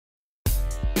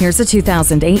Here's a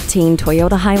 2018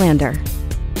 Toyota Highlander.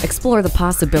 Explore the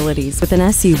possibilities with an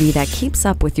SUV that keeps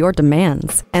up with your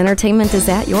demands. Entertainment is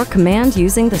at your command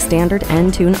using the standard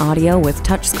N-Tune audio with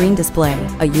touchscreen display,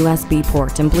 a USB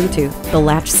port, and Bluetooth. The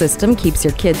latch system keeps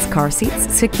your kids' car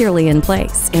seats securely in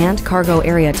place, and cargo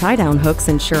area tie-down hooks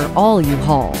ensure all you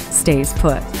haul stays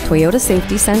put. Toyota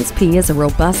Safety Sense P is a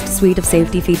robust suite of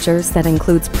safety features that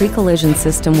includes pre-collision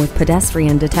system with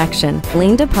pedestrian detection,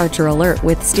 lane departure alert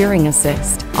with steering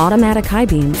assist, automatic high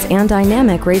beams, and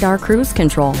dynamic radar cruise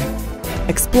control.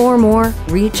 Explore more,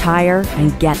 reach higher,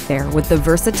 and get there with the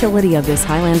versatility of this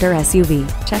Highlander SUV.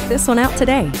 Check this one out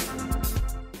today.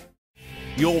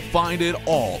 You'll find it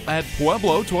all at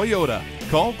Pueblo Toyota.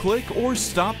 Call, click, or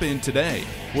stop in today.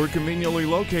 We're conveniently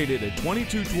located at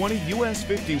 2220 US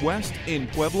 50 West in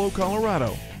Pueblo,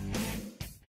 Colorado.